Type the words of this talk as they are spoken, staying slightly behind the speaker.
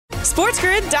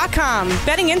SportsGrid.com.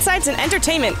 Betting insights and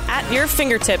entertainment at your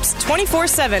fingertips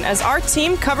 24/7 as our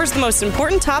team covers the most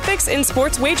important topics in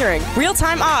sports wagering.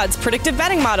 Real-time odds, predictive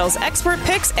betting models, expert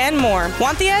picks, and more.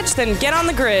 Want the edge? Then get on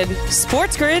the grid.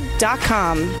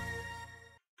 SportsGrid.com.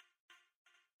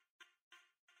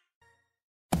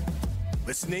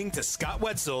 Listening to Scott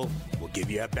Wetzel will give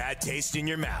you a bad taste in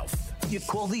your mouth. You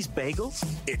call these bagels?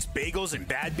 It's Bagels and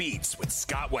Bad Beats with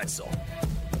Scott Wetzel.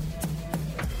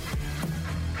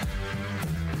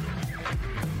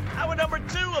 Hour number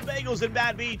 2 of Bagels and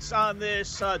Bad Beats on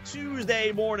this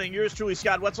Tuesday morning. Yours truly,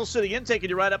 Scott Wetzel, sitting in,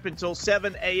 taking you right up until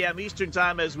 7 a.m. Eastern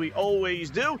time, as we always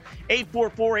do.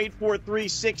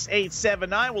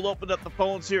 844-843-6879. We'll open up the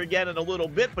phones here again in a little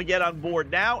bit, but get on board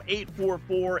now.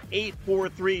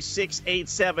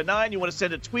 844-843-6879. You want to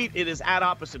send a tweet, it is at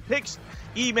Opposite Picks.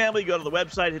 Email me, go to the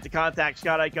website, hit the Contact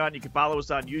Scott icon. You can follow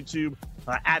us on YouTube.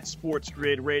 At Sports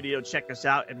Grid Radio. Check us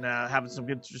out and having some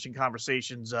interesting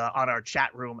conversations on our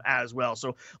chat room as well. So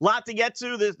a lot to get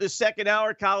to this second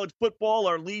hour. College football,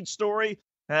 our lead story,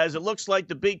 as it looks like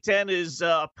the Big Ten is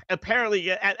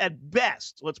apparently at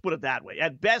best, let's put it that way,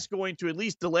 at best going to at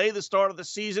least delay the start of the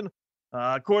season.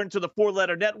 According to the Four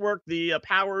Letter Network, the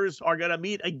Powers are going to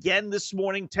meet again this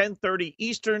morning, 10:30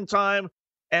 Eastern time,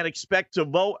 and expect to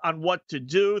vote on what to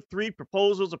do. 3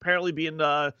 proposals apparently being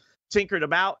tinkered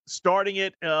about, starting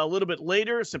it a little bit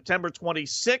later, September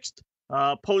 26th,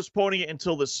 postponing it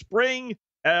until the spring,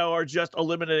 or just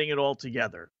eliminating it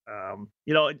altogether.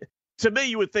 To me,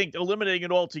 you would think eliminating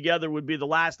it altogether would be the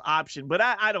last option, but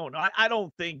I don't know. I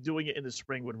don't think doing it in the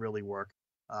spring would really work.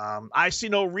 I see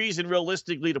no reason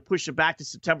realistically to push it back to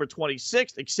September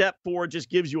 26th, except for it just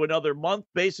gives you another month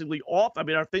basically off. I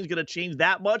mean, are things going to change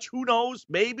that much? Who knows?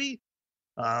 Maybe.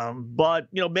 But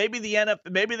maybe the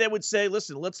NFL, maybe they would say,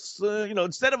 listen, let's,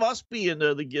 instead of us being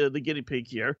the guinea pig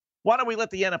here, why don't we let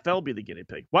the NFL be the guinea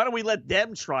pig? Why don't we let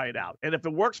them try it out? And if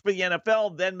it works for the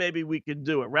NFL, then maybe we can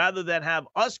do it, rather than have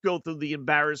us go through the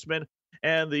embarrassment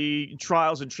and the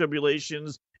trials and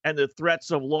tribulations and the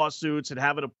threats of lawsuits and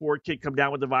having a poor kid come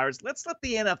down with the virus. Let's let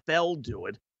the NFL do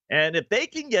it. And if they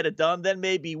can get it done, then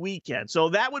maybe we can. So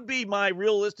that would be my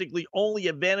realistically only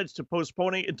advantage to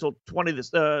postponing until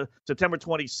September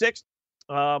 26th.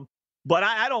 But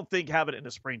I don't think having it in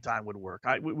the springtime would work.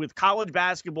 With college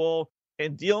basketball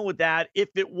and dealing with that, if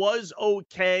it was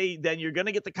okay, then you're going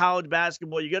to get the college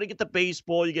basketball, you're going to get the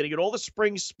baseball, you're going to get all the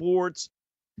spring sports.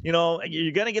 You're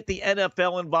going to get the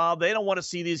NFL involved. They don't want to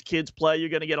see these kids play. You're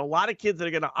going to get a lot of kids that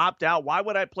are going to opt out. Why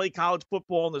would I play college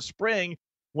football in the spring?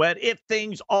 When if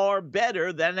things are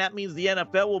better, then that means the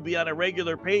NFL will be on a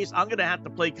regular pace. I'm going to have to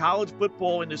play college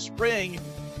football in the spring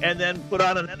and then put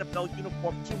on an NFL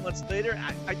uniform 2 months later.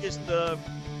 I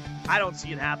don't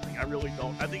see it happening. I really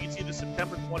don't. I think it's either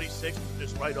September 26th or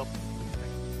just right up.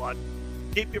 But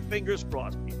keep your fingers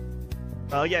crossed, people.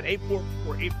 Again,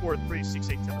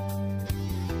 844-843-6879.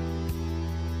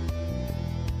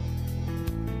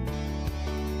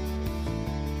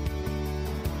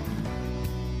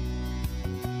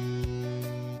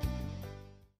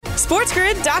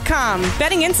 SportsGrid.com.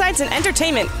 Betting insights and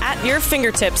entertainment at your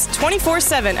fingertips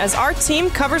 24/7 as our team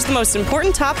covers the most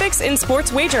important topics in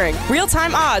sports wagering.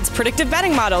 Real-time odds, predictive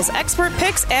betting models, expert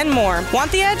picks, and more. Want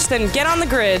the edge? Then get on the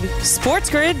grid.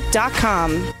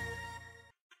 SportsGrid.com.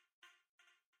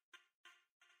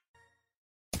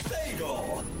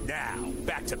 Bagel. Now,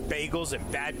 back to Bagels and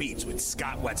Bad Beats with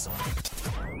Scott Wetzel.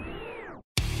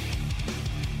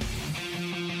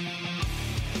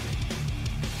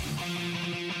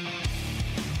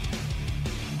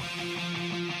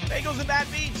 Bagels and Bad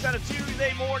Beats on a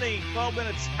Tuesday morning, 12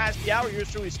 minutes past the hour.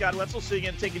 Yours truly, Scott Wetzel, sitting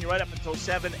in, taking you right up until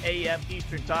 7 a.m.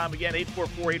 Eastern time. Again,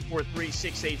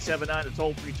 844-843-6879, the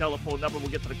toll-free telephone number. We'll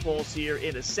get to the calls here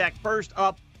in a sec. First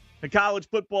up, the college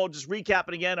football, just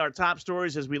recapping again our top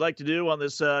stories as we like to do on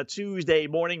this Tuesday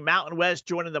morning. Mountain West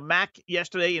joining the MAC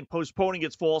yesterday and postponing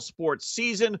its fall sports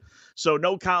season. So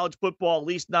no college football, at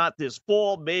least not this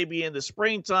fall, maybe in the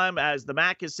springtime, as the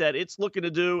MAC has said it's looking to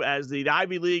do, as the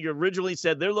Ivy League originally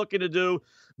said they're looking to do.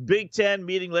 Big Ten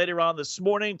meeting later on this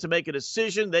morning to make a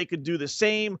decision. They could do the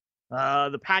same.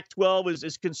 The Pac-12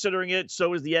 is considering it.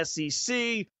 So is the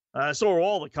SEC. So are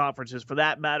all the conferences for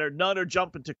that matter. None are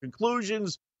jumping to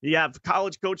conclusions. You have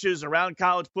college coaches around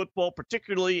college football,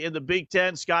 particularly in the Big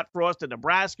Ten. Scott Frost at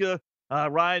Nebraska,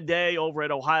 Ryan Day over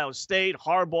at Ohio State,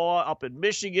 Harbaugh up in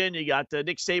Michigan. You got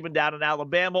Nick Saban down in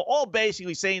Alabama, all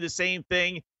basically saying the same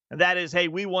thing, and that is, hey,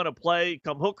 we want to play.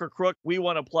 Come hook or crook, we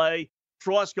want to play.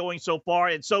 Frost going so far,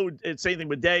 and so it's same thing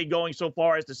with Day going so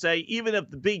far as to say, even if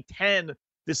the Big Ten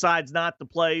decides not to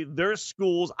play their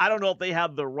schools, I don't know if they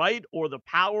have the right or the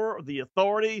power or the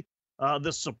authority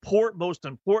the support, most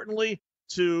importantly,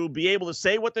 to be able to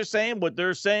say what they're saying. But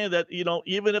they're saying that,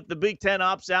 even if the Big Ten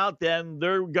opts out, then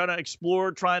they're going to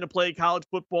explore trying to play college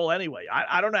football anyway.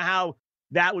 I don't know how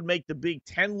that would make the Big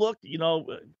Ten look.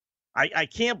 I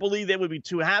can't believe they would be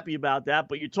too happy about that,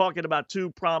 but you're talking about two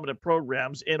prominent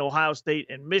programs in Ohio State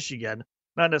and Michigan,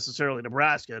 not necessarily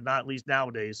Nebraska, not at least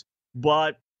nowadays.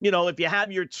 But, if you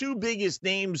have your two biggest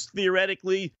names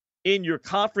theoretically in your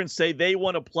conference say they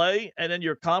want to play, and then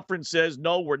your conference says,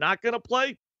 no, we're not going to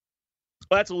play,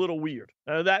 that's a little weird.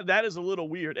 That is a little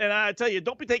weird. And I tell you,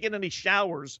 don't be taking any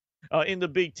showers in the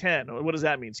Big Ten. What does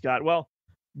that mean, Scott? Well,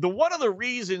 one of the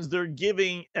reasons they're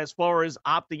giving as far as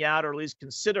opting out, or at least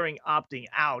considering opting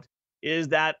out, is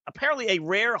that apparently a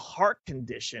rare heart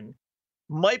condition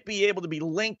might be able to be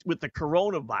linked with the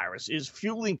coronavirus, is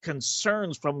fueling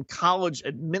concerns from college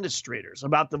administrators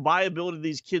about the viability of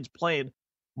these kids playing.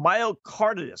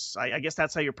 Myocarditis, I guess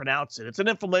that's how you pronounce it. It's an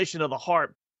inflammation of the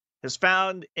heart, is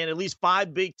found in at least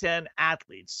 5 Big Ten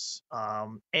athletes.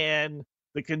 And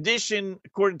the condition,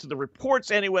 according to the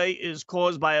reports anyway, is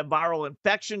caused by a viral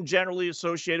infection generally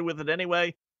associated with it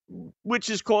anyway, which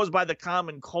is caused by the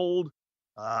common cold,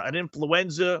 an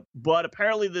influenza. But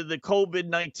apparently the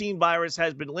COVID-19 virus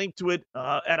has been linked to it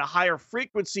at a higher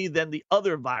frequency than the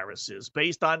other viruses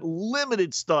based on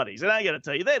limited studies. And I got to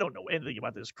tell you, they don't know anything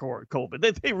about this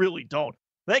COVID. They really don't.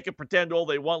 They can pretend all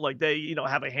they want like they,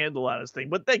 have a handle on this thing,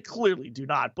 but they clearly do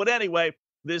not. But anyway,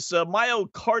 this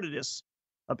myocarditis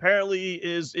apparently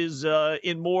is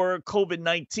in more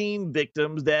COVID-19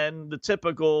 victims than the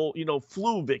typical,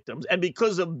 flu victims. And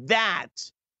because of that,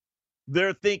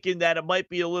 they're thinking that it might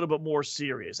be a little bit more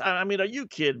serious. I mean, are you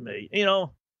kidding me?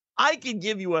 I could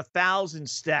give you 1,000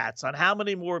 stats on how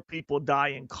many more people die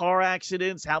in car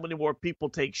accidents, how many more people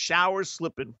take showers,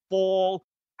 slip and fall,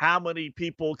 how many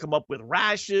people come up with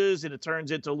rashes, and it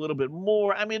turns into a little bit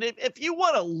more. I mean, if you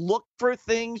want to look for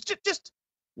things, just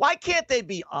why can't they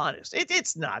be honest?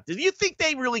 It's not. Do you think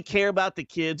they really care about the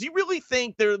kids? You really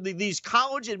think they're these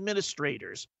college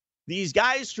administrators, these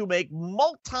guys who make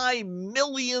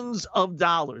multi-millions of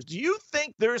dollars, do you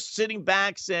think they're sitting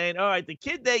back saying, all right, the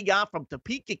kid they got from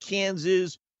Topeka,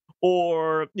 Kansas,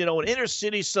 or, an inner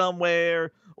city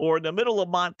somewhere, or in the middle of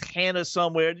Montana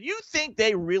somewhere, do you think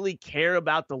they really care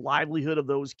about the livelihood of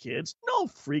those kids? No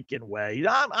freaking way.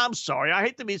 I'm sorry. I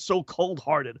hate to be so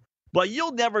cold-hearted, but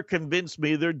you'll never convince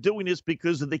me they're doing this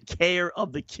because of the care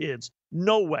of the kids.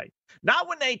 No way. Not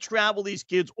when they travel these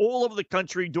kids all over the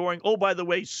country during, oh, by the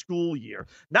way, school year.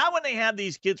 Not when they have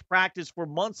these kids practice for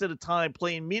months at a time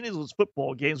playing meaningless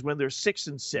football games when they're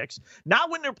 6-6.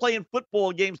 Not when they're playing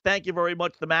football games, thank you very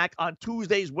much, the Mac, on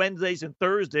Tuesdays, Wednesdays, and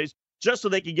Thursdays, just so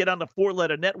they can get on the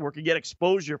 4-letter network and get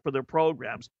exposure for their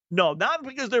programs. No, not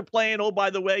because they're playing, oh, by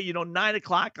the way, 9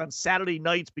 o'clock on Saturday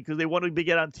nights because they want to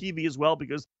get on TV as well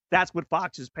because that's what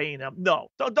Fox is paying them. No,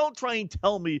 don't try and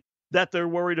tell me that they're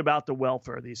worried about the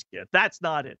welfare of these kids. That's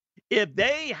not it. If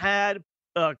they had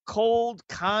a cold,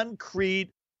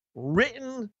 concrete,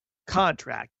 written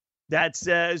contract that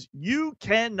says you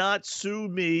cannot sue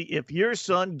me if your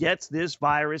son gets this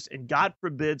virus and God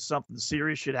forbid something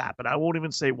serious should happen. I won't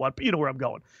even say what, but you know where I'm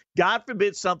going. God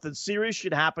forbid something serious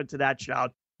should happen to that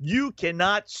child. You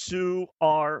cannot sue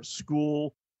our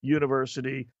school,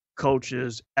 university,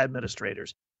 coaches,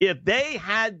 administrators. If they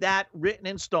had that written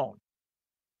in stone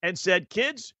and said,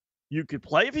 kids, you could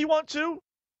play if you want to,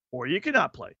 or you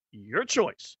cannot play. Your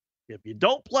choice. If you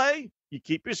don't play, you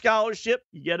keep your scholarship,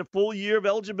 you get a full year of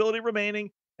eligibility remaining,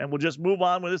 and we'll just move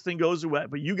on when this thing goes away.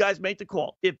 But you guys make the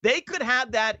call. If they could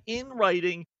have that in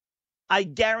writing, I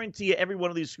guarantee you every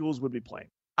one of these schools would be playing.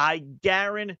 I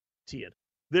guarantee it.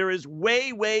 There is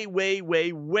way, way, way,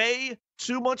 way, way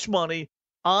too much money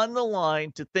on the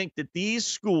line to think that these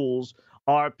schools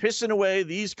are pissing away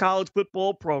these college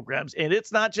football programs. And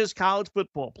it's not just college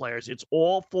football players. It's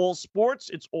all fall sports.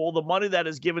 It's all the money that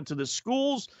is given to the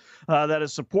schools that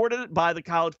is supported by the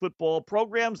college football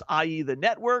programs, i.e. the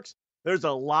networks. There's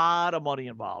a lot of money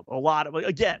involved. A lot of,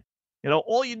 again,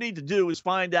 all you need to do is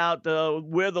find out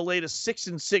where the latest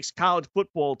 6-6 college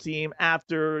football team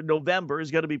after November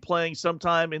is going to be playing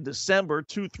sometime in December,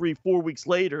 2, 3, 4 weeks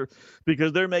later,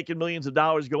 because they're making millions of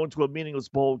dollars going to a meaningless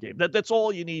bowl game. That's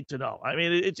all you need to know. I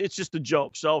mean, it's just a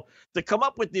joke. So to come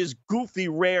up with this goofy,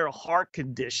 rare heart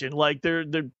condition, like they're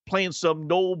playing some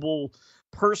noble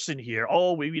person here.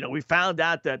 Oh, we found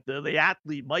out that the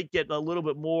athlete might get a little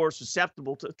bit more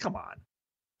susceptible to. Come on.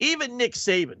 Even Nick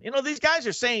Saban, these guys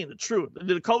are saying the truth.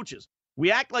 The coaches, we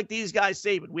act like these guys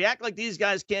Saban. We act like these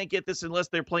guys can't get this unless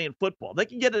they're playing football. They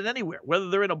can get it anywhere,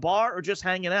 whether they're in a bar or just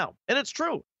hanging out. And it's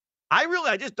true.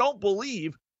 I just don't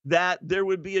believe that there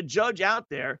would be a judge out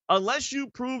there, unless you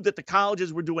prove that the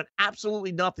colleges were doing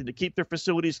absolutely nothing to keep their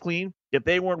facilities clean, if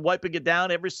they weren't wiping it down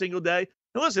every single day.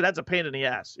 And listen, that's a pain in the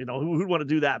ass. Who'd want to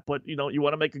do that? But, you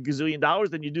want to make a gazillion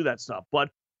dollars, then you do that stuff. But,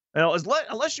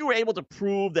 unless you were able to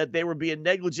prove that they were being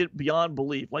negligent beyond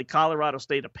belief, like Colorado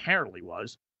State apparently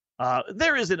was,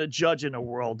 there isn't a judge in the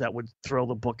world that would throw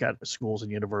the book at schools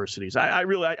and universities.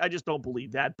 I just don't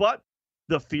believe that. But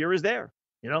the fear is there.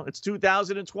 It's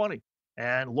 2020.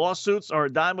 And lawsuits are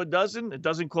a dime a dozen. It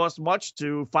doesn't cost much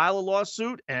to file a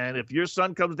lawsuit. And if your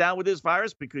son comes down with this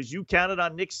virus because you counted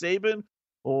on Nick Saban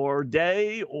or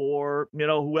Day or,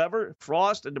 whoever,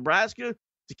 Frost in Nebraska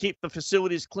to keep the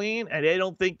facilities clean, and they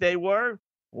don't think they were,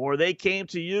 or they came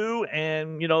to you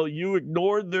and, you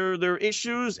ignored their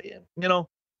issues,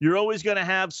 you're always going to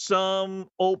have some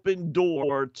open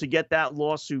door to get that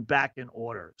lawsuit back in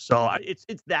order. So it's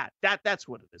that's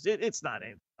what it is. It's not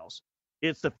anything else.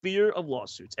 It's the fear of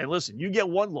lawsuits. And listen, you get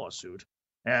one lawsuit,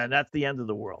 and that's the end of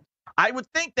the world. I would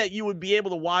think that you would be able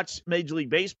to watch Major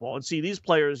League Baseball and see these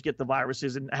players get the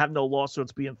viruses and have no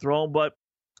lawsuits being thrown. But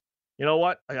you know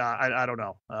what? I don't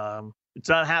know. It's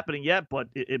not happening yet, but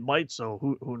it might. So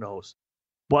who knows?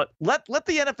 But let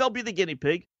the NFL be the guinea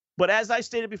pig. But as I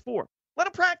stated before, let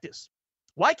them practice.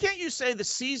 Why can't you say the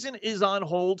season is on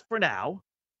hold for now?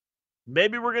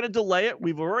 Maybe we're going to delay it.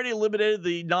 We've already eliminated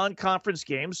the non-conference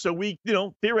games. So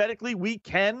theoretically, we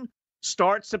can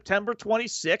start September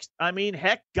 26th. I mean,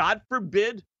 heck, God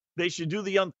forbid they should do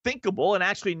the unthinkable and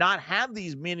actually not have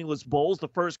these meaningless bowls the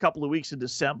first couple of weeks of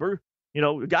December.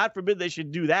 God forbid they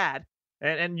should do that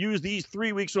and use these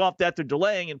 3 weeks off that they're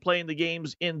delaying and playing the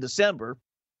games in December.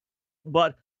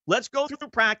 But let's go through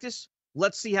practice.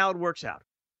 Let's see how it works out.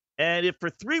 And if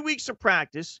for 3 weeks of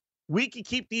practice, we can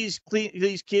keep these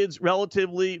kids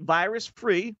relatively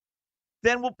virus-free,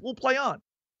 then we'll play on.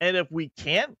 And if we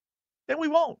can't, then we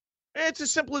won't. It's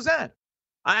as simple as that.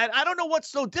 I don't know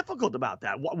what's so difficult about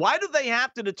that. Why do they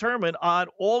have to determine on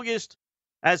August,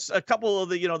 as a couple of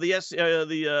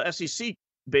the SEC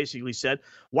basically said,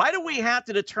 why do we have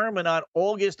to determine on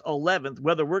August 11th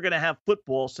whether we're going to have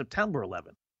football September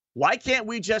 11th? Why can't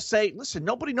we just say, listen,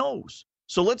 nobody knows,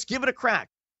 so let's give it a crack?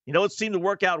 It seemed to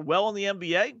work out well in the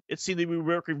NBA. It seemed to be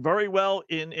working very well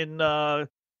in the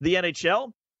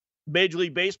NHL. Major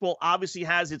League Baseball obviously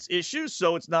has its issues,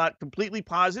 so it's not completely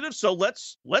positive. So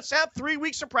let's have 3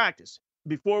 weeks of practice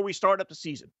before we start up the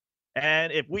season.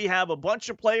 And if we have a bunch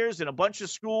of players and a bunch of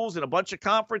schools and a bunch of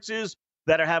conferences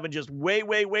that are having just way,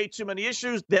 way, way too many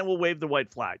issues, then we'll wave the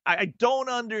white flag. I don't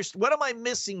understand. What am I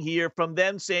missing here from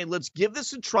them saying, let's give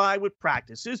this a try with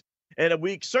practices? And if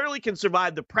we certainly can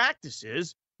survive the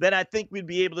practices, then I think we'd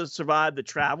be able to survive the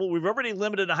travel. We've already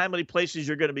limited how many places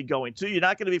you're going to be going to. You're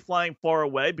not going to be flying far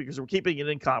away because we're keeping it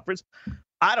in conference.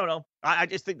 I don't know. I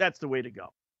just think that's the way to go.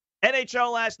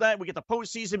 NHL last night, we get the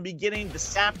postseason beginning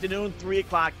this afternoon, 3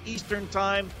 o'clock Eastern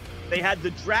time. They had the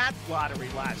draft lottery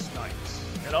last night.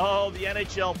 And, the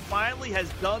NHL finally has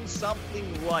done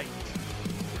something right.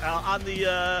 On the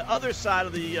other side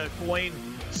of the coin,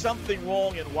 something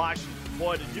wrong in Washington.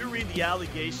 Boy, did you read the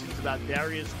allegations about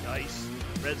Darius Geis,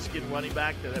 Redskin running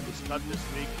back that was cut this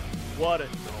week? What a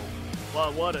dope.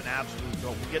 Well, what an absolute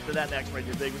dope. We'll get to that next right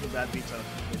here. Big with the Bad Beats on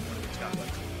Scott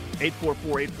Wetzel.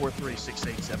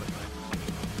 844-843-6879.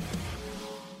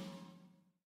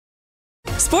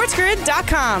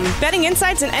 SportsGrid.com. Betting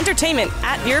insights and entertainment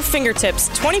at your fingertips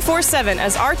 24/7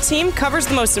 as our team covers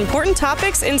the most important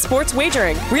topics in sports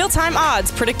wagering. Real-time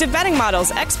odds, predictive betting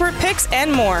models, expert picks,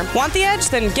 and more. Want the edge?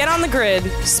 Then get on the grid.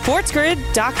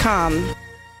 SportsGrid.com.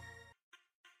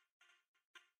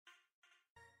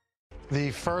 The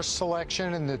first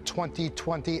selection in the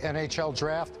 2020 NHL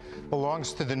Draft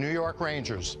belongs to the New York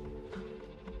Rangers.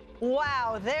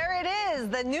 Wow, there it is.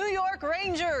 The New York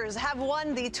Rangers have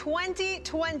won the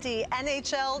 2020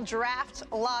 NHL Draft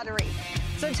Lottery.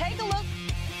 So take a look.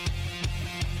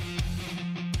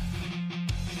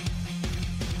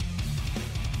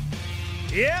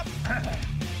 Yep.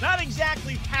 Not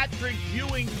exactly Patrick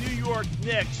Ewing New York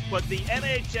Knicks, but the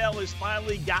NHL has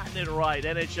finally gotten it right.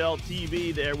 NHL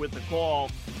TV there with the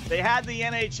call. They had the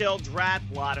NHL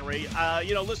Draft Lottery.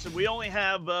 Listen, we only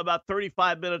have about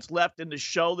 35 minutes left in the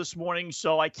show this morning,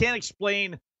 so I can't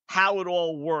explain how it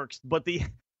all works. But the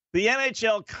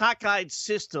NHL cockeyed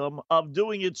system of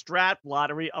doing its draft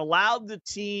lottery allowed the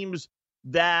teams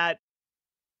that,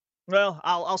 well,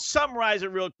 I'll summarize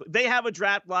it real quick. They have a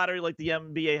draft lottery like the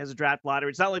NBA has a draft lottery.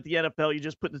 It's not like the NFL. You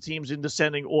just put the teams in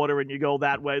descending order and you go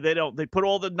that way. They don't. They put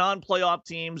all the non-playoff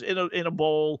teams in a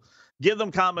bowl, give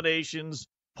them combinations,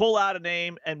 pull out a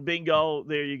name, and bingo,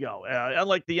 there you go.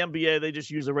 Unlike the NBA, they just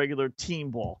use a regular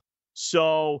team ball.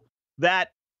 So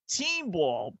that team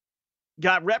ball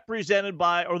got represented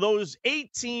by, or those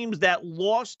 8 teams that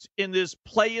lost in this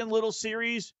play-in little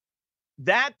series,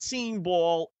 that team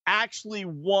ball actually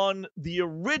won the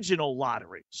original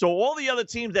lottery. So all the other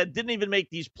teams that didn't even make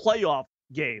these playoff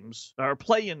games or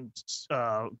play-in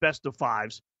best of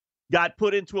fives got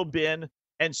put into a bin,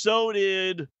 and so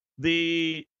did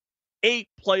the 8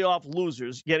 playoff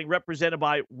losers getting represented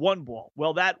by one ball.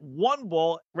 Well, that one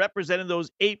ball representing those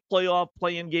 8 playoff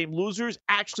play-in game losers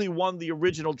actually won the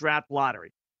original draft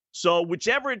lottery. So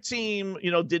whichever team,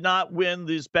 did not win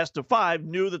this best of 5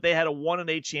 knew that they had a 1 in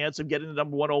 8 chance of getting the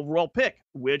number 1 overall pick,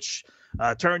 which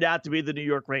turned out to be the New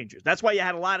York Rangers. That's why you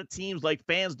had a lot of teams like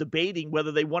fans debating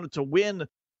whether they wanted to win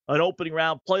an opening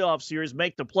round playoff series,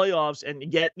 make the playoffs,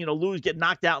 and get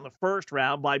knocked out in the first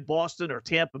round by Boston or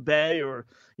Tampa Bay or,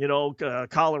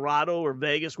 Colorado or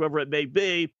Vegas, wherever it may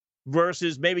be,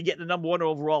 versus maybe getting the number 1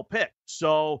 overall pick.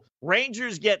 So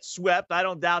Rangers get swept. I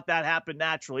don't doubt that happened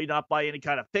naturally, not by any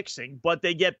kind of fixing, but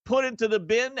they get put into the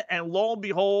bin, and lo and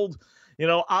behold, a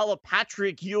la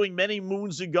Patrick Ewing many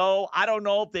moons ago, I don't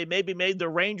know if they maybe made the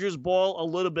Rangers ball a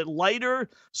little bit lighter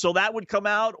so that would come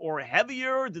out, or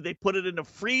heavier. Did they put it in a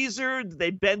freezer? Did they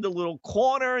bend a little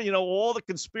corner? All the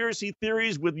conspiracy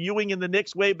theories with Ewing and the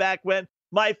Knicks way back when.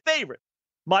 My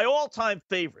all-time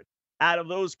favorite out of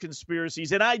those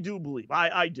conspiracies, and I do believe,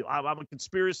 I do. I'm a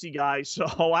conspiracy guy,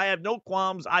 so I have no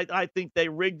qualms. I think they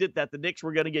rigged it, that the Knicks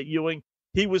were going to get Ewing.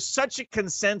 He was such a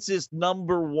consensus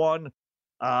number 1.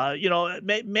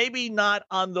 Maybe not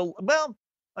on the, well,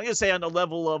 I'm going to say on the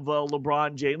level of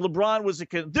LeBron James. LeBron was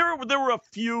there were a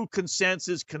few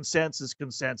consensus,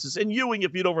 and Ewing,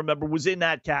 if you don't remember, was in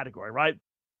that category, right?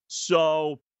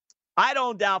 So I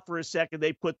don't doubt for a second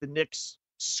they put the Knicks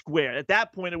square. At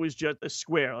that point, it was just a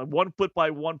square, 1 foot by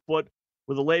 1 foot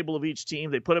with a label of each team.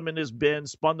 They put them in this bin,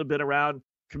 spun the bin around.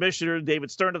 Commissioner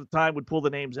David Stern at the time would pull the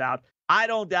names out. I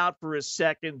don't doubt for a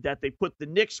second that they put the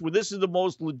Knicks where this is the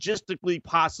most logistically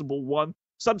possible one.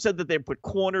 Some said that they put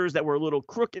corners that were a little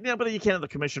crooked. Yeah, but you can't have the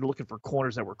commissioner looking for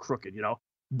corners that were crooked,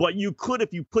 But you could,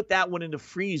 if you put that one in the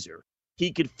freezer,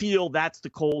 he could feel that's the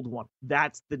cold one.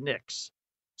 That's the Knicks.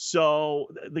 So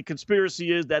the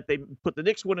conspiracy is that they put the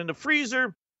Knicks one in the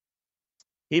freezer.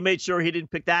 He made sure he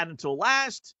didn't pick that until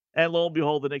last. And lo and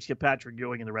behold, the Knicks get Patrick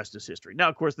Ewing, and the rest is history. Now,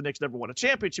 of course, the Knicks never won a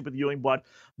championship with Ewing, but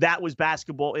that was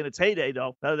basketball in its heyday,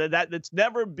 though. That's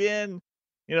never been,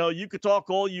 you could talk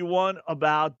all you want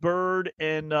about Bird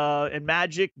and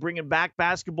Magic bringing back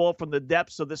basketball from the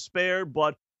depths of despair,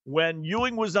 but when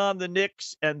Ewing was on the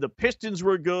Knicks and the Pistons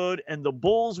were good and the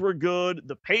Bulls were good,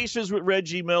 the Pacers with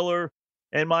Reggie Miller,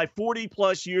 and my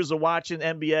 40-plus years of watching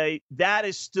NBA, that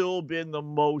has still been the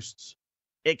most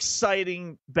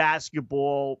exciting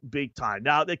basketball big time.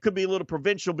 Now, it could be a little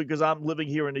provincial because I'm living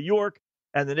here in New York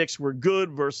and the Knicks were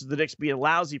good versus the Knicks being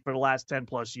lousy for the last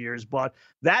 10-plus years. But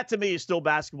that, to me, is still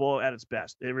basketball at its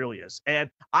best. It really is. And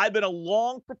I've been a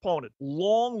long proponent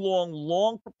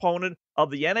of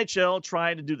the NHL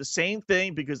trying to do the same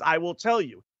thing, because I will tell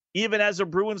you, even as a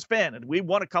Bruins fan, and we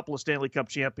won a couple of Stanley Cup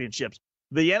championships,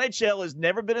 the NHL has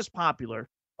never been as popular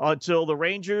until the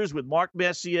Rangers with Mark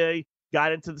Messier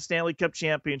got into the Stanley Cup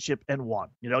championship and won.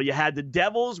 You had the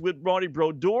Devils with Marty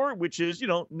Brodeur, which is,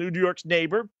 New York's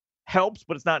neighbor. Helps,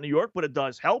 but it's not New York, but it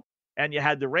does help. And you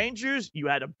had the Rangers. You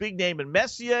had a big name in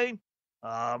Messier.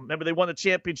 Remember, they won the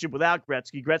championship without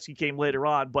Gretzky. Gretzky came later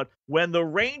on. But when the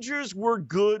Rangers were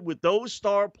good with those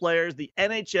star players, the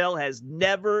NHL has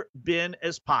never been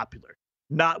as popular.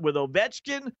 Not with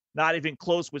Ovechkin, not even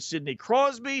close with Sidney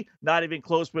Crosby, not even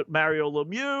close with Mario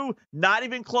Lemieux, not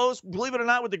even close, believe it or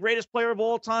not, with the greatest player of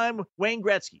all time, Wayne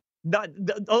Gretzky.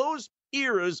 Those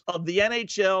eras of the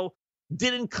NHL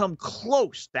didn't come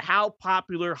close to how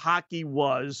popular hockey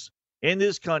was in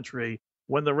this country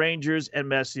when the Rangers and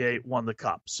Messier won the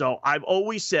Cup. So I've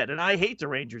always said, and I hate the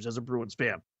Rangers as a Bruins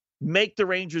fan, make the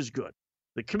Rangers good.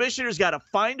 The commissioner's got to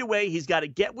find a way. He's got to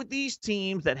get with these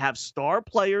teams that have star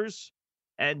players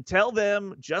and tell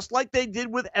them, just like they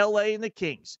did with LA and the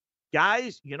Kings,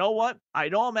 guys, you know what? I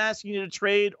know I'm asking you to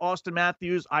trade Austin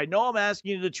Matthews. I know I'm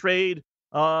asking you to trade,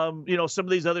 some of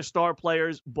these other star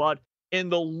players, but in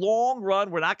the long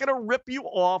run, we're not going to rip you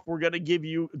off. We're going to give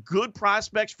you good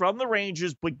prospects from the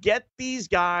Rangers, but get these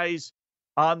guys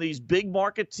on these big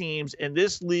market teams in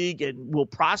this league, and will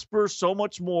prosper so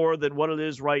much more than what it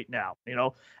is right now.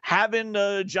 Having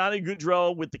Johnny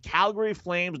Gaudreau with the Calgary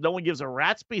Flames, no one gives a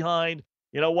rat's behind.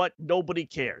 You know what? Nobody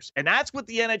cares. And that's what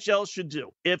the NHL should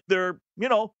do. If they're,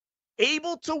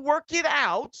 able to work it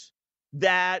out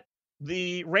that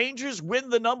the Rangers win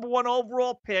the number 1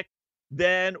 overall pick,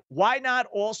 then why not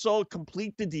also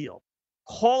complete the deal?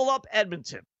 Call up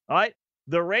Edmonton, all right?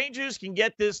 the Rangers can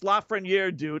get this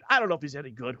Lafreniere dude. I don't know if he's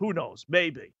any good. Who knows?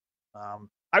 Maybe.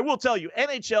 I will tell you,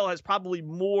 NHL has probably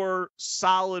more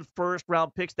solid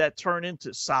first-round picks that turn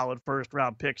into solid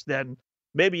first-round picks than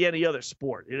maybe any other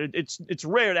sport. It's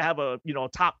rare to have a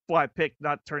top 5 pick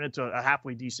not turn into a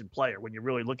halfway decent player when you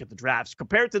really look at the drafts.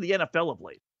 Compared to the NFL of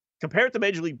late, compared to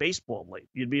Major League Baseball of late,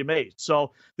 you'd be amazed.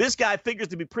 So this guy figures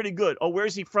to be pretty good. Oh,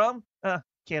 where's he from?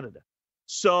 Canada.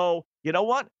 So you know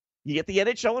what? You get the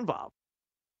NHL involved.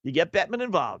 You get Bettman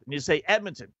involved, and you say,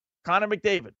 Edmonton, Connor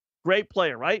McDavid, great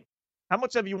player, right? How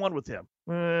much have you won with him?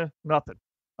 Nothing.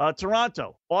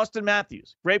 Toronto, Austin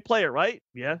Matthews, great player, right?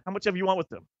 Yeah. How much have you won with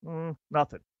him?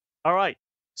 Nothing. All right.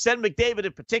 Send McDavid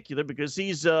in particular because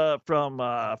he's from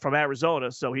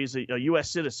Arizona, so he's a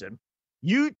U.S. citizen.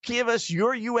 You give us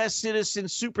your U.S. citizen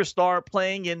superstar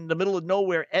playing in the middle of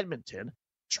nowhere, Edmonton,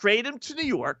 trade him to New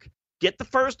York, get the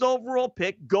first overall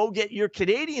pick, go get your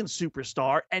Canadian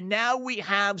superstar, and now we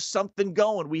have something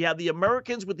going. We have the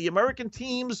Americans with the American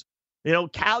teams.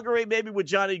 Calgary maybe with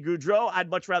Johnny Gaudreau. I'd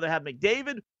much rather have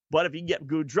McDavid, but if you can get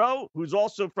Gaudreau, who's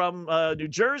also from New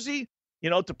Jersey,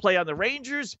 to play on the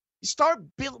Rangers,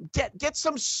 get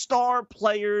some star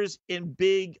players in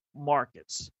big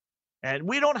markets. And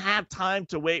we don't have time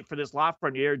to wait for this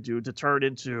Lafreniere dude to turn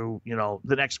into,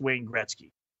 the next Wayne Gretzky.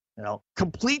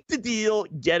 Complete the deal,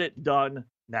 get it done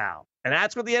now. And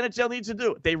that's what the NHL needs to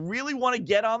do. If they really want to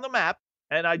get on the map,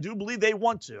 and I do believe they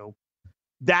want to,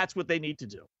 that's what they need to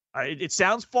do. It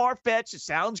sounds far-fetched. It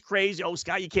sounds crazy. Oh,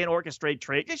 Scott, you can't orchestrate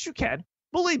trade. Yes, you can.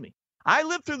 Believe me. I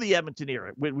lived through the Edmonton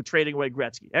era with trading away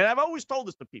Gretzky. And I've always told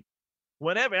this to people.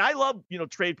 I love,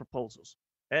 trade proposals.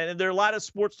 And there are a lot of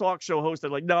sports talk show hosts that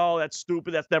are like, no, that's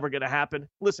stupid. That's never going to happen.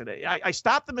 Listen, I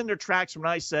stop them in their tracks when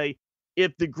I say,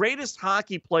 if the greatest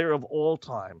hockey player of all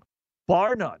time,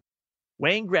 bar none,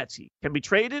 Wayne Gretzky, can be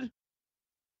traded,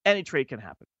 any trade can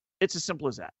happen. It's as simple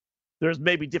as that. There's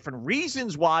maybe different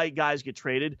reasons why guys get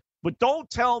traded, but don't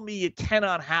tell me it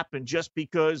cannot happen just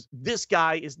because this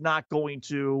guy is not going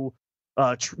to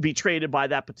be traded by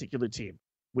that particular team.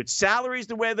 With salaries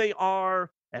the way they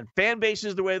are and fan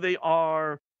bases the way they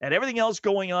are and everything else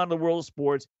going on in the world of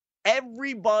sports,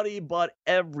 everybody but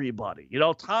everybody.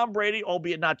 Tom Brady,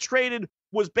 albeit not traded,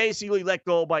 was basically let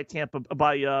go by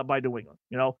New England.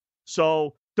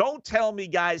 So don't tell me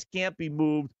guys can't be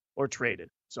moved or traded.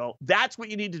 So that's what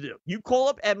you need to do. You call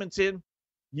up Edmonton.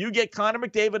 You get Connor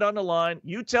McDavid on the line.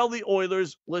 You tell the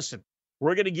Oilers, listen,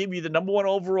 we're going to give you the number 1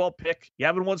 overall pick. You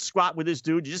haven't won squat with this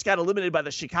dude. You just got eliminated by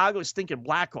the Chicago stinking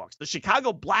Blackhawks. The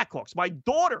Chicago Blackhawks. My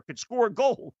daughter could score a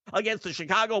goal against the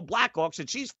Chicago Blackhawks, and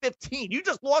she's 15. You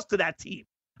just lost to that team.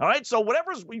 All right? So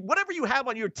whatever you have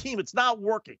on your team, it's not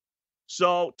working.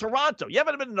 So, Toronto, you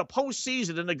haven't been in a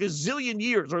postseason in a gazillion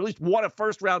years, or at least won a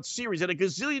first-round series in a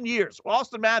gazillion years.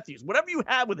 Austin Matthews, whatever you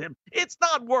have with him, it's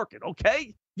not working,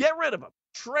 okay? Get rid of him.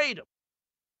 Trade him.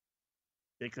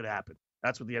 It could happen.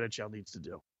 That's what the NHL needs to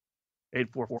do.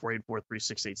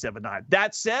 844-843-6879.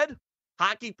 That said,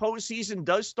 hockey postseason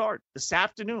does start this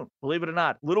afternoon, believe it or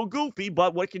not. A little goofy,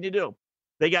 but what can you do?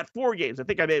 They got 4 games. I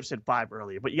think I may have said 5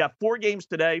 earlier, but you got 4 games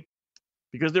today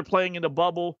because they're playing in the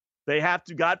bubble. They have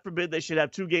to, God forbid, they should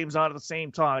have 2 games on at the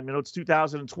same time. It's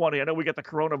 2020. I know we got the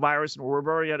coronavirus and we're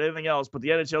worried about everything else, but the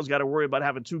NHL's got to worry about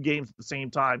having 2 games at the same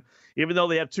time. Even though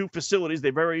they have 2 facilities, they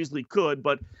very easily could,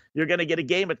 but you're going to get a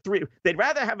game at 3. They'd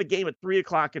rather have a game at 3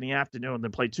 o'clock in the afternoon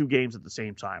than play 2 games at the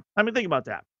same time. I mean, think about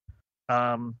that.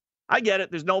 I get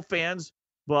it. There's no fans,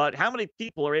 but how many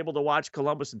people are able to watch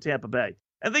Columbus and Tampa Bay?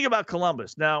 And think about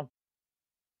Columbus. Now,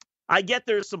 I get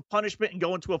there's some punishment in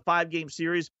going to a 5-game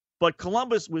series, but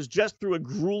Columbus was just through a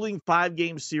grueling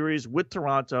 5-game series with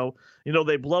Toronto.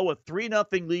 They blow a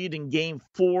 3-0 lead in Game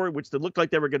 4, which they looked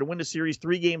like they were going to win the series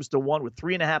 3-1 with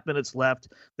 3.5 minutes left.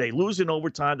 They lose in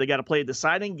overtime. They got to play a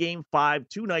deciding Game 5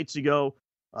 2 nights ago,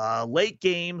 late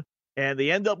game, and they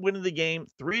end up winning the game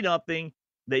 3-0.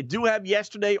 They do have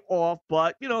yesterday off,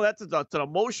 but, that's an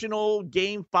emotional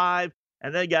Game 5.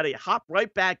 And they got to hop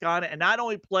right back on it and not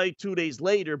only play 2 days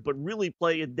later, but really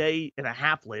play a day and a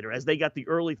half later as they got the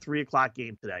early 3 o'clock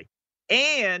game today.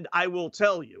 And I will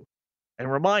tell you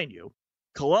and remind you,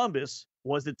 Columbus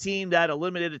was the team that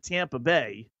eliminated Tampa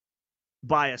Bay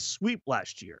by a sweep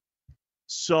last year.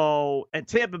 So, and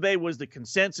Tampa Bay was the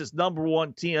consensus number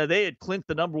 1 team. They had clinched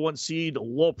the number 1 seed,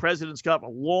 President's Cup,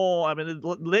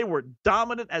 they were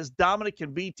dominant as dominant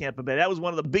can be, Tampa Bay. That was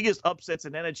one of the biggest upsets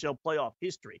in NHL playoff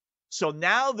history. So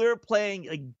now they're playing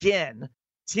again.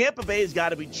 Tampa Bay has got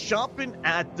to be chomping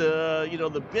at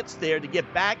the bits there to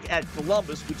get back at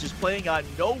Columbus, which is playing on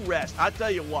no rest. I'll tell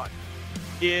you what,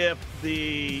 if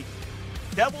the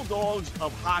Devil Dogs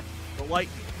of hockey, the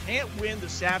Lightning, can't win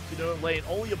this afternoon, laying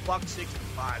only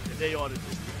 $1.65, and they ought to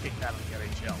just get kicked out of the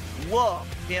NHL. Love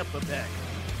Tampa Bay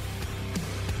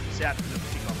this afternoon.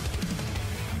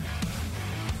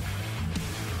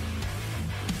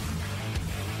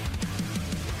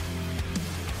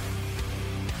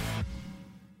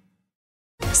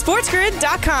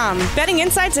 SportsGrid.com. Betting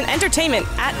insights and entertainment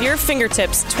at your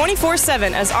fingertips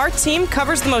 24/7 as our team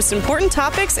covers the most important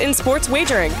topics in sports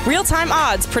wagering. Real-time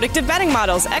odds, predictive betting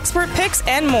models, expert picks,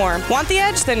 and more. Want the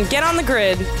edge? Then get on the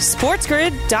grid.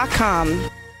 SportsGrid.com.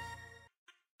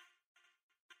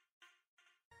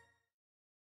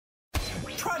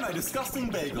 Try my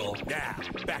disgusting bagel. Now,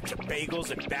 back to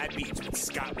Bagels and Bad Beats with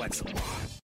Scott Wetzel.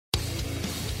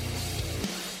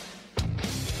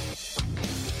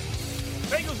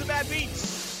 Bagels and Bad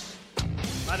Beats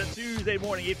on a Tuesday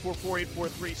morning,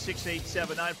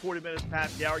 844-843-6879, 40 minutes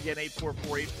past the hour. Again,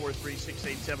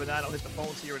 844-843-6879. I'll hit the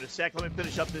phones here in a sec. Let me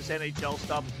finish up this NHL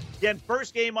stuff. Again,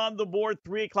 first game on the board,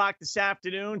 3 o'clock this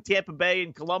afternoon. Tampa Bay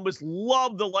and Columbus.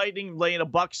 Love the Lightning laying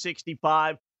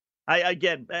 $1.65.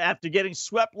 Again, after getting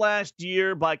swept last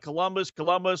year by Columbus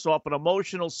off an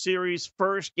emotional series,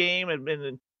 first game,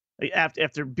 and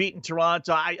after beating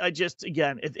Toronto, I just,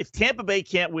 again, if Tampa Bay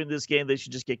can't win this game, they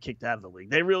should just get kicked out of the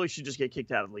league. They really should just get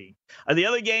kicked out of the league. The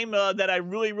other game that I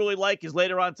really, really like is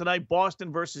later on tonight,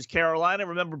 Boston versus Carolina.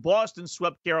 Remember, Boston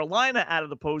swept Carolina out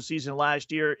of the postseason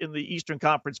last year in the Eastern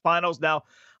Conference Finals. Now,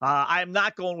 I am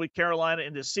not going with Carolina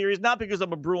in this series, not because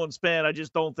I'm a Bruins fan. I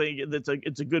just don't think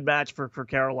it's a good match for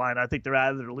Carolina. I think they're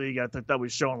out of the league. I think that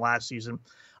was shown last season.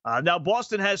 Now,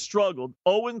 Boston has struggled,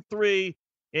 0-3.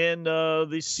 In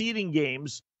the seeding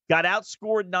games, got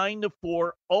outscored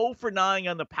 9-4, 0 for 9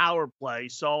 on the power play.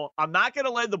 So I'm not going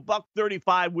to lay the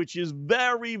 $1.35, which is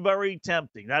very, very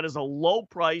tempting. That is a low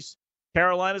price.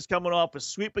 Carolina's coming off a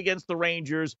sweep against the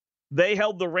Rangers. They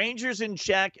held the Rangers in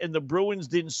check, and the Bruins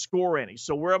didn't score any.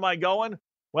 So where am I going?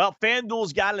 Well,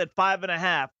 FanDuel's got it at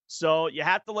 5.5. So you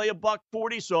have to lay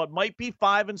 $1.40. So it might be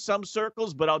 5 in some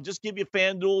circles, but I'll just give you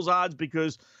FanDuel's odds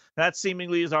because that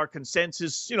seemingly is our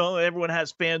consensus. You know, everyone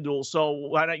has FanDuel, so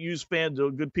why not use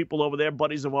FanDuel? Good people over there,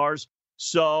 buddies of ours.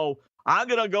 So I'm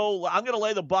gonna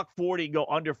lay the $1.40 and go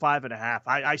under 5.5.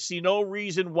 I see no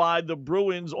reason why the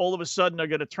Bruins all of a sudden are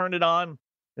gonna turn it on.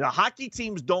 The hockey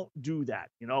teams don't do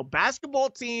that. You know, basketball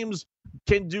teams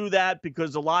can do that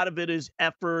because a lot of it is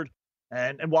effort.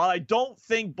 And while I don't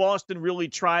think Boston really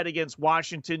tried against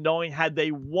Washington, knowing had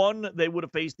they won, they would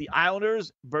have faced the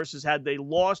Islanders versus had they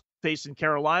lost, facing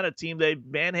Carolina, a team they've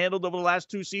manhandled over the last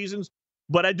 2 seasons.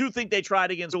 But I do think they tried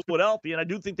against Philadelphia, and I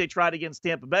do think they tried against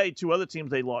Tampa Bay, 2 other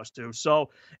teams they lost to. So,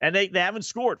 and they haven't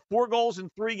scored 4 goals in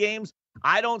 3 games.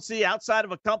 I don't see, outside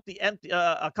of a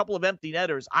couple of empty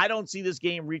netters, I don't see this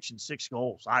game reaching 6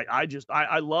 goals.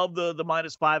 I love the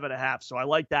minus 5.5, so I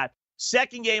like that.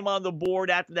 Second game on the board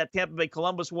after that Tampa Bay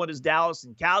Columbus one is Dallas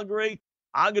and Calgary.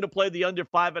 I'm going to play the under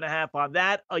 5.5 on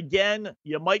that. Again,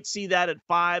 you might see that at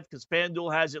 5 because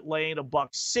FanDuel has it laying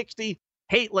 $1.60.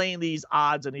 Hate laying these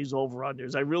odds and these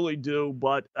over-unders. I really do,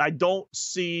 but I don't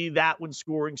see that one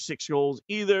scoring 6 goals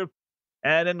either.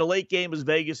 And then the late game is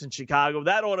Vegas and Chicago.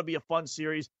 That ought to be a fun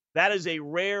series. That is a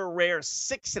rare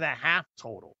 6.5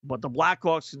 total. But the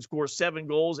Blackhawks can score 7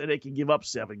 goals and they can give up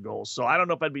 7 goals. So I don't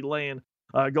know if I'd be laying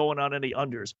going on any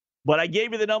unders. But I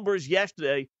gave you the numbers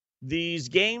yesterday. These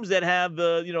games that have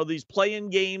these play-in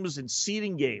games and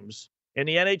seeding games in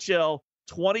the NHL,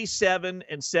 27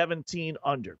 and 17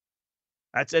 under.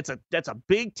 That's a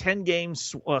big 10-game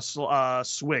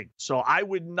swing. So I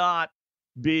would not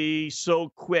be so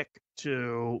quick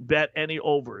to bet any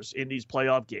overs in these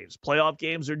playoff games. Playoff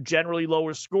games are generally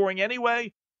lower scoring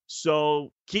anyway.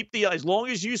 So as long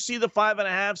as you see the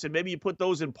 5.5s, and maybe you put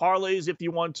those in parlays if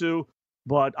you want to.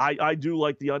 But I do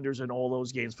like the unders in all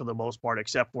those games for the most part,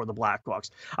 except for the Blackhawks.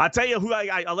 I'll tell you who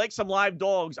I like some live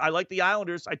dogs. I like the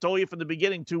Islanders. I told you from the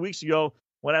beginning 2 weeks ago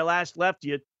when I last left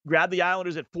you, grab the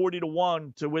Islanders at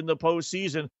 40-1 to win the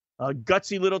postseason. A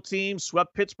gutsy little team,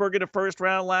 swept Pittsburgh in the first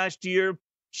round last year,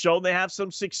 showed they have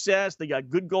some success. They got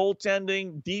good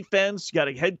goaltending, defense, got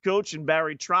a head coach in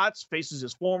Barry Trotz, faces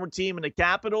his former team in the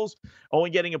Capitals,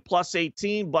 only getting a plus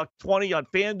 18, $1.20 on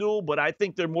FanDuel, but I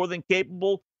think they're more than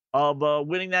capable of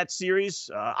winning that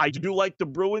series. I do like the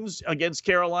Bruins against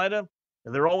Carolina.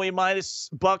 They're only minus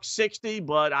 $1.60,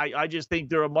 but I just think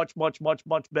they're a much, much, much,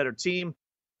 much better team.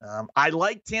 I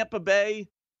like Tampa Bay.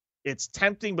 It's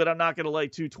tempting, but I'm not going to lay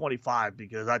 225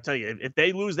 because I tell you, if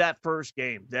they lose that first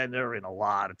game, then they're in a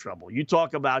lot of trouble. You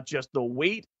talk about just the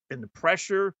weight and the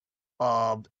pressure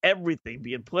of everything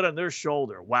being put on their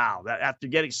shoulder. Wow, that after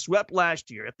getting swept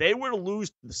last year, if they were to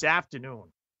lose this afternoon,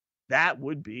 That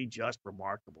would be just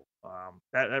remarkable.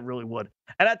 That really would.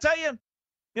 And I tell you,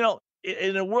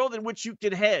 in a world in which you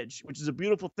can hedge, which is a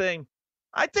beautiful thing,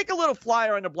 I take a little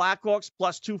flyer on the Blackhawks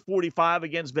plus 245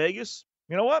 against Vegas.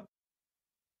 You know what?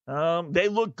 They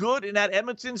look good in that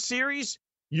Edmonton series.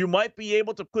 You might be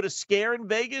able to put a scare in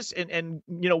Vegas and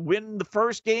win the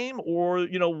first game or,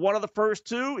 one of the first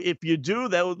two. If you do,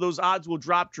 those odds will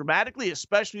drop dramatically,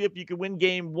 especially if you can win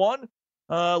game one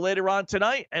later on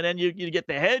tonight. And then you get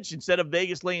the hedge. Instead of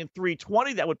Vegas laying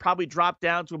 320, that would probably drop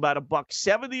down to about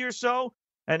 $1.70 or so.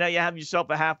 And now you have yourself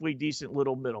a halfway decent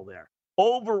little middle there.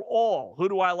 Overall, who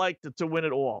do I like to win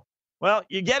it all? Well,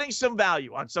 you're getting some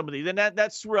value on some of these. And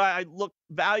that's where I look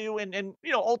value and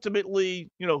ultimately,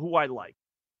 who I like.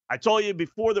 I told you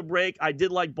before the break, I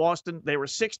did like Boston. They were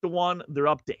 6-1. They're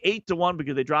up to 8-1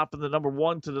 because they dropped from the number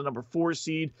 1 to the number 4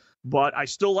 seed. But I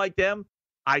still like them.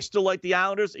 I still like the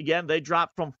Islanders. Again, they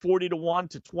dropped from 40-1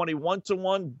 to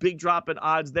 21-1. Big drop in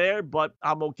odds there, but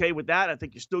I'm okay with that. I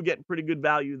think you're still getting pretty good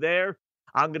value there.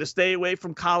 I'm going to stay away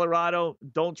from Colorado.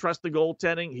 Don't trust the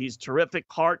goaltending. He's terrific.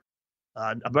 Hart,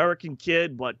 American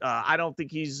kid, but I don't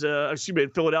think he's, in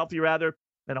Philadelphia rather.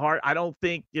 And Hart, I don't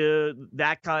think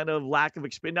that kind of lack of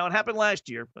experience. Now, it happened last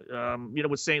year,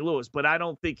 with St. Louis, but I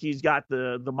don't think he's got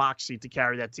the moxie to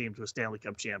carry that team to a Stanley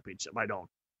Cup championship. I don't.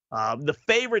 The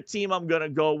favorite team I'm going to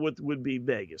go with would be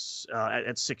Vegas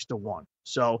at 6-1.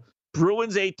 So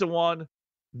Bruins 8-1,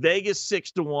 Vegas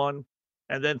 6-1,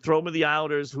 and then throw me the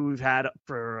Islanders, who we've had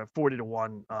for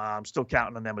 40-1. I'm still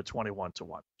counting on them at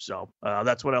 21-1. So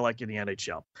that's what I like in the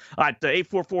NHL. All right,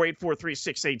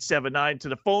 844-843-6879. To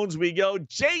the phones we go.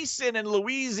 Jason in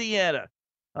Louisiana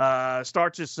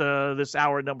starts this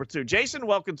hour number 2. Jason,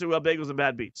 welcome to Bagels and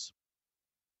Bad Beats.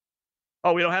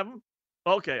 Oh, we don't have him?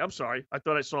 Okay, I'm sorry. I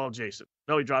thought I saw Jason.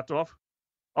 No, he dropped off?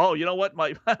 Oh, you know what?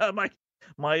 My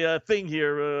thing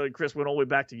here, Chris, went all the way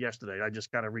back to yesterday. I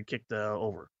just kind of re-kicked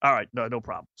over. All right, no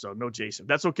problem. So no Jason.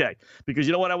 That's okay. Because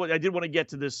you know what? I did want to get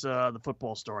to this, the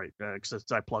football story,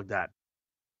 since I plugged that.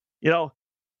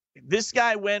 This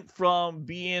guy went from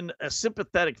being a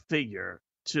sympathetic figure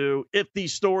to if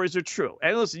these stories are true.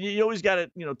 And listen, you always got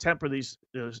to, temper these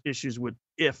issues with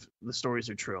if the stories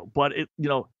are true. But,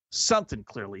 something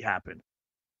clearly happened.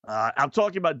 I'm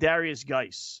talking about Darius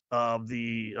Geis of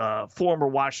the former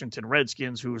Washington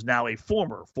Redskins, who is now a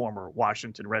former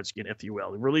Washington Redskin, if you will.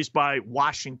 Released by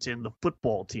Washington, the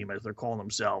football team, as they're calling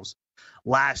themselves,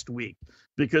 last week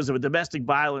because of a domestic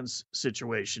violence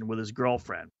situation with his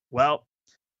girlfriend. Well,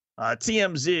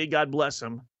 TMZ, God bless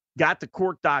him, got the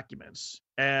court documents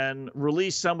and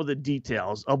released some of the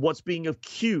details of what's being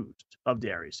accused of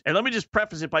Darius. And let me just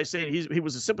preface it by saying he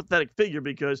was a sympathetic figure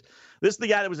because this is the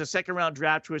guy that was a second-round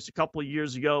draft choice a couple of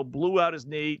years ago, blew out his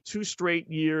knee 2 straight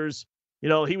years.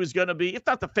 He was going to be, if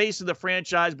not the face of the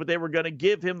franchise, but they were going to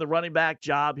give him the running back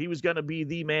job. He was going to be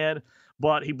the man,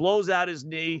 but he blows out his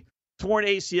knee, torn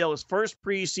ACL his first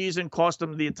preseason, cost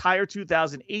him the entire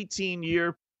 2018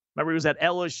 year. Remember, he was at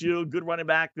LSU, good running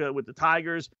back with the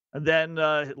Tigers. And then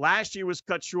last year was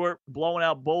cut short, blowing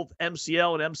out both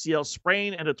MCL and MCL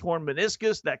sprain and a torn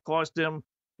meniscus. That cost him,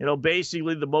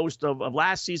 basically the most of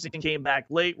last season. Came back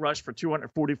late, rushed for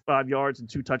 245 yards and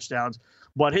 2 touchdowns.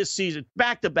 But his season,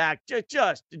 back-to-back,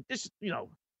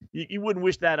 you wouldn't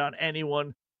wish that on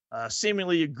anyone.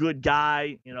 Seemingly a good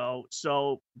guy,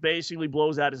 so basically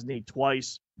blows out his knee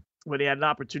twice when he had an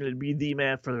opportunity to be the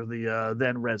man for the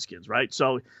then Redskins, right?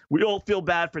 So we all feel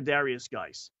bad for Darius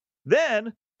Geis.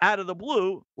 Then, out of the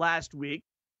blue, last week,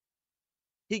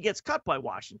 he gets cut by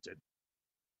Washington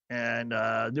and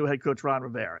new head coach Ron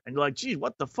Rivera. And you're like, geez,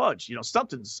 what the fudge?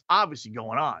 Something's obviously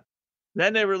going on.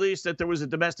 Then they released that there was a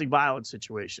domestic violence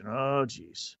situation. Oh,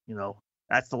 geez.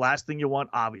 That's the last thing you want,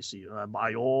 obviously,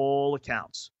 by all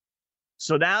accounts.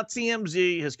 So now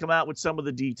TMZ has come out with some of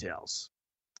the details.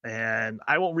 And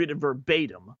I won't read it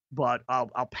verbatim, but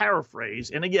I'll paraphrase.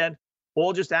 And again,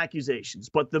 all just accusations.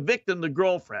 But the victim, the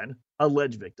girlfriend,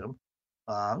 alleged victim,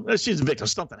 she's a victim,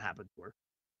 something happened to her,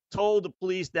 told the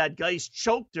police that Geis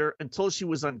choked her until she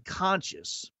was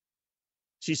unconscious.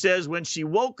 She says when she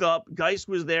woke up, Geis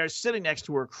was there sitting next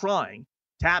to her crying,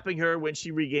 tapping her when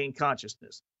she regained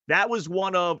consciousness. That was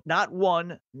one of not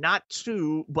 1, not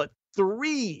 2, but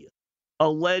 3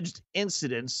 alleged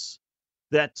incidents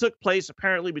that took place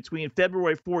apparently between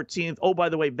February 14th. Oh, by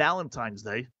the way, Valentine's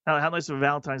Day. How nice of a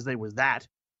Valentine's Day was that?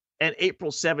 And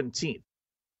April 17th.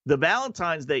 The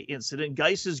Valentine's Day incident,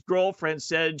 Geis's girlfriend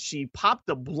said she popped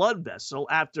a blood vessel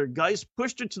after Geis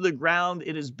pushed her to the ground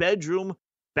in his bathroom,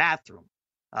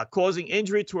 causing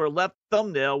injury to her left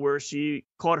thumbnail where she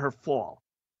caught her fall.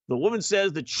 The woman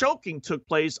says the choking took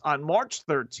place on March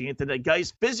 13th and that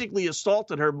Geist physically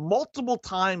assaulted her multiple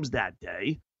times that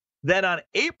day. Then on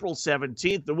April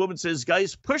 17th, the woman says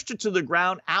Geist pushed her to the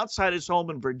ground outside his home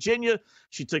in Virginia.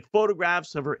 She took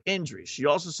photographs of her injuries. She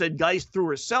also said Geist threw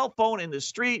her cell phone in the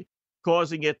street,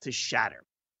 causing it to shatter.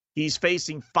 He's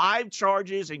facing 5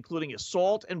 charges, including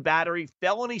assault and battery,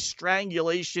 felony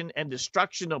strangulation, and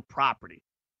destruction of property.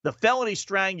 The felony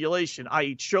strangulation,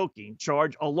 i.e. choking,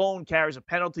 charge alone carries a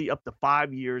penalty up to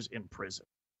 5 years in prison.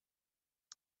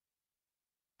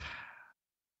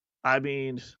 I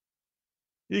mean,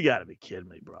 you got to be kidding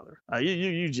me, brother.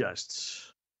 You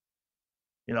just,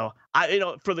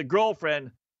 for the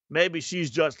girlfriend, maybe she's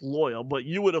just loyal, but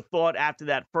you would have thought after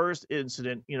that first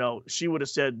incident, she would have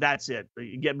said, that's it.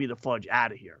 Get me the fudge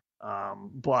out of here.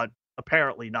 But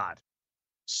apparently not.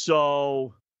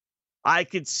 So I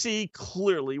could see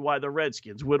clearly why the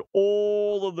Redskins, with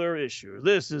all of their issues,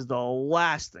 this is the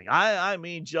last thing. I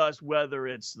mean, just whether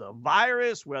it's the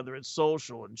virus, whether it's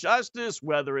social injustice,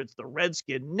 whether it's the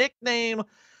Redskin nickname,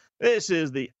 this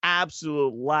is the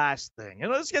absolute last thing.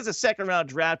 And this guy's a second-round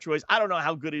draft choice. I don't know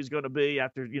how good he's going to be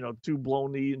after, 2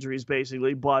 blown knee injuries,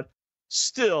 basically. But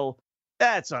still,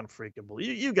 that's unfreakable.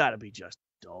 You got to be just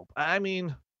dope. I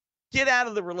mean, get out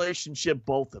of the relationship,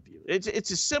 both of you. It's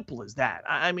as simple as that.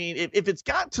 I mean, if it's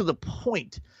gotten to the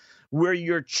point where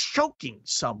you're choking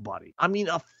somebody, I mean,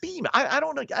 a female, I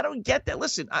don't get that.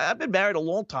 Listen, I've been married a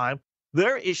long time.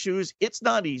 There are issues. It's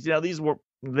not easy. Now, they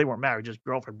weren't married, just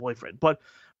girlfriend, boyfriend. But,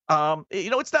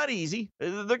 it's not easy.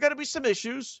 There are going to be some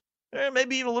issues.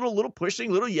 Maybe even a little pushing,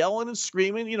 a little yelling and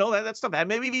screaming, that stuff. And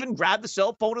maybe even grab the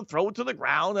cell phone and throw it to the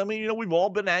ground. I mean, we've all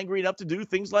been angry enough to do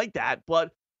things like that.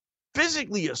 But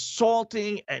physically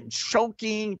assaulting and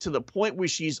choking to the point where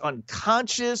she's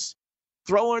unconscious,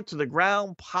 throwing her to the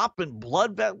ground, popping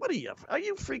blood back. What are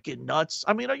you freaking nuts?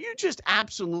 I mean, are you just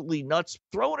absolutely nuts?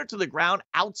 Throwing her to the ground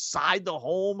outside the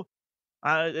home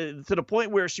to the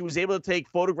point where she was able to take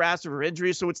photographs of her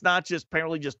injuries. So it's not just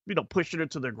apparently just, pushing her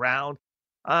to the ground.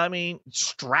 I mean,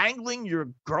 strangling your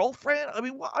girlfriend. I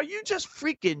mean, are you just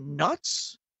freaking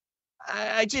nuts?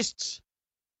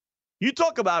 You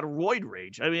talk about roid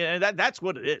rage. I mean, and that's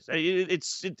what it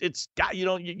is. It's got,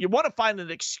 you want to find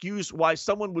an excuse why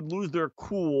someone would lose their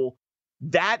cool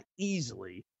that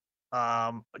easily.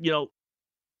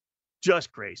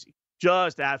 Just crazy,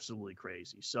 just absolutely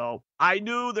crazy. So I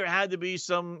knew there had to be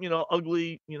some,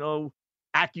 ugly,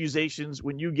 accusations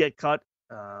when you get cut,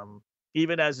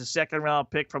 even as a second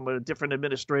round pick from a different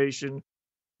administration.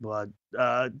 But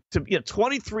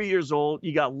 23 years old,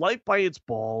 you got life by its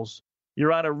balls.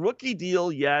 You're on a rookie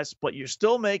deal, yes, but you're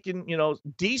still making,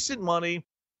 decent money.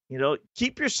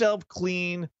 Keep yourself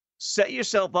clean, set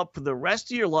yourself up for the rest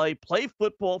of your life, play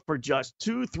football for just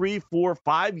 2, 3, 4,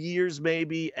 5 years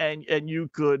maybe, and you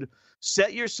could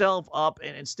set yourself up,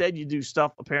 and instead you do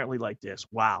stuff apparently like this.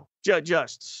 Wow.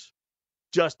 Just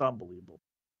unbelievable.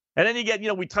 And then you get,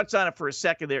 we touched on it for a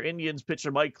second there. Indians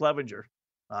pitcher Mike Clevinger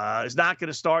is not going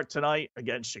to start tonight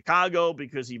against Chicago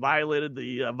because he violated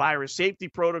the virus safety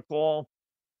protocol.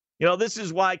 This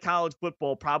is why college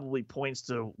football probably points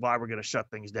to why we're going to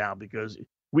shut things down, because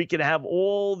we can have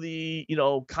all the,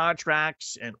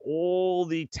 contracts and all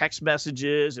the text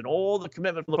messages and all the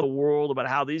commitment from the world about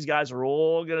how these guys are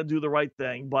all going to do the right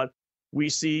thing. But we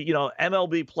see,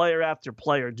 MLB player after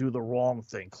player do the wrong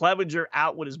thing. Clevinger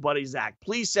out with his buddy Zach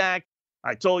Plesac.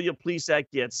 I told you,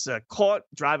 Plesac gets caught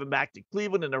driving back to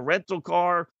Cleveland in a rental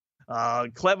car.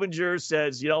 Clevinger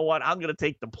says, you know what, I'm going to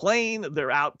take the plane. They're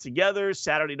out together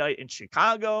Saturday night in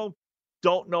Chicago.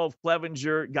 Don't know if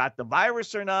Clevinger got the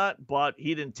virus or not, but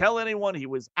he didn't tell anyone. He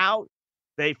was out.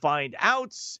 They find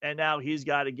out, and now he's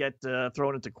got to get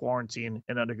thrown into quarantine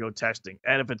and undergo testing.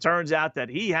 And if it turns out that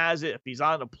he has it, if he's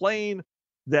on a plane,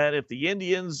 then if the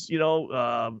Indians,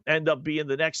 end up being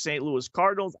the next St. Louis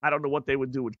Cardinals, I don't know what they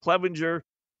would do with Clevinger.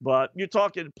 But you're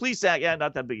talking Plesac,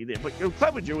 not that big a deal. But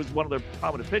Clevinger was one of their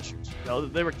prominent pitchers.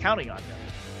 They were counting on him.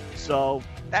 So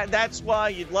that's why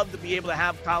you'd love to be able to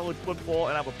have college football,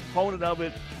 and I'm a proponent of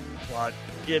it. But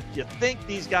if you think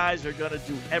these guys are going to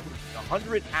do everything,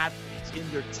 100 athletes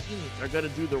in their teams are going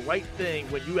to do the right thing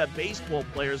when you have baseball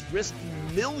players risking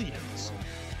millions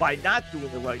by not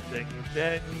doing the right thing,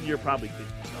 then you're probably kidding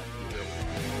yourself.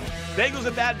 Bagels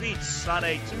and Bad Beats on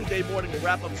a Tuesday morning to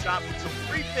wrap up shop with some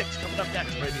free picks coming up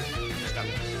next right here.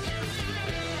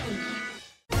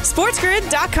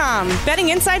 SportsGrid.com. Betting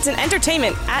insights and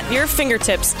entertainment at your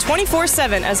fingertips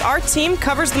 24/7 as our team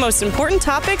covers the most important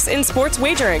topics in sports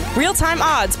wagering. Real-time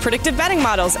odds, predictive betting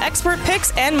models, expert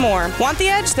picks, and more. Want the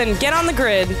edge? Then get on the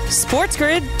grid.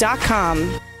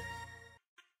 SportsGrid.com.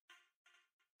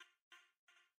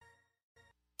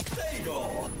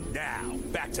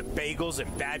 to Bagels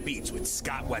and Bad Beats with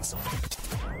Scott Wetzel.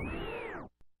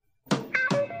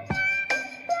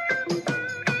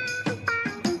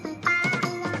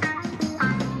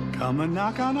 Come and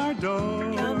knock on our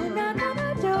door. Come and knock on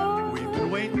our door. We've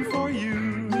been waiting for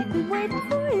you. We've been waiting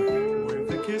for you. Where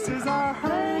the kisses are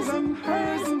hers and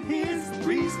his.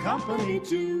 Three's company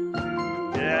too.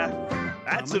 Yeah,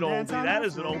 that's an oldie. That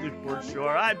is an oldie for sure.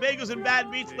 All right, Bagels and Bad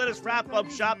Beats. Let us wrap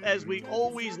up shop as we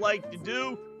always like to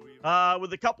do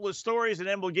with a couple of stories, and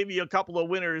then we'll give you a couple of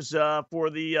winners for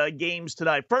the games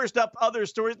tonight. First up, other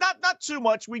stories. Not too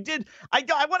much.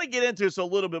 I want to get into this a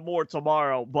little bit more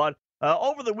tomorrow, but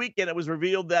over the weekend it was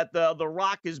revealed that the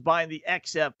Rock is buying the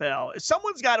XFL.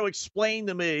 Someone's got to explain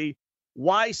to me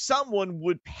why someone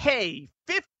would pay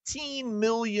 $15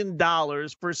 million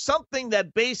for something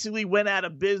that basically went out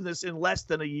of business in less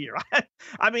than a year.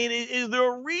 I mean, is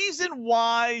there a reason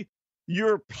why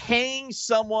you're paying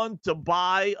someone to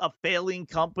buy a failing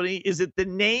company? Is it the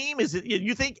name? Is it,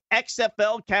 you think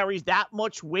XFL carries that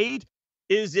much weight?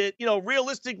 Is it,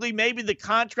 realistically, maybe the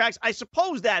contracts? I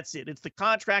suppose that's it. It's the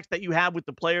contracts that you have with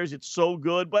the players. It's so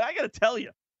good. But I got to tell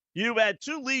you, you've had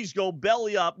two leagues go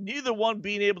belly up, neither one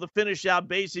being able to finish out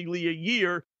basically a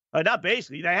year. Not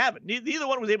basically, they haven't. Neither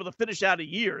one was able to finish out a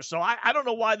year. So I don't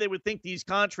know why they would think these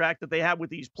contracts that they have with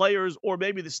these players, or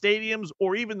maybe the stadiums,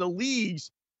 or even the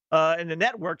leagues and the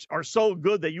networks are so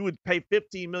good that you would pay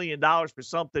 $15 million for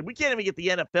something. We can't even get the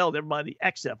NFL, never mind the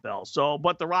XFL. So,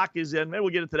 but the Rock is in. Maybe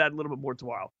we'll get into that a little bit more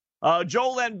tomorrow.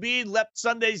 Joel Embiid left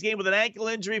Sunday's game with an ankle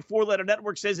injury. Four Letter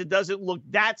Network says it doesn't look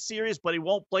that serious, but he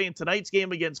won't play in tonight's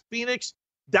game against Phoenix.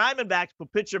 Diamondbacks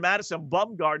put pitcher Madison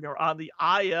Bumgarner on the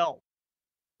IL.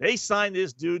 They signed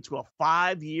this dude to a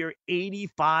 5-year,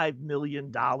 $85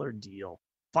 million deal.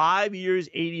 5 years,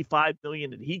 $85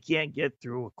 million, and he can't get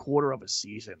through a quarter of a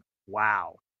season.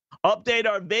 Wow. Update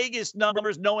our Vegas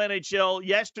numbers. No NHL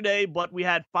yesterday, but we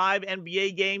had 5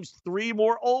 NBA games, 3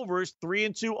 more overs, 3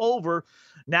 and 2 over.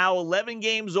 Now 11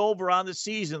 games over on the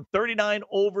season, 39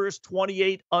 overs,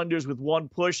 28 unders with 1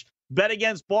 push. Bet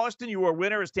against Boston, you were a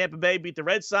winner as Tampa Bay beat the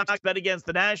Red Sox. Bet against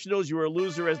the Nationals, you were a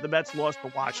loser as the Mets lost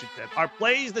to Washington. Our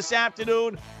plays this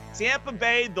afternoon, Tampa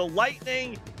Bay, the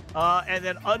Lightning, and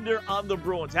then under on the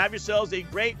Bruins. Have yourselves a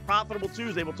great, profitable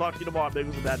Tuesday. We'll talk to you tomorrow.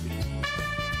 Bagels and Bad Beats.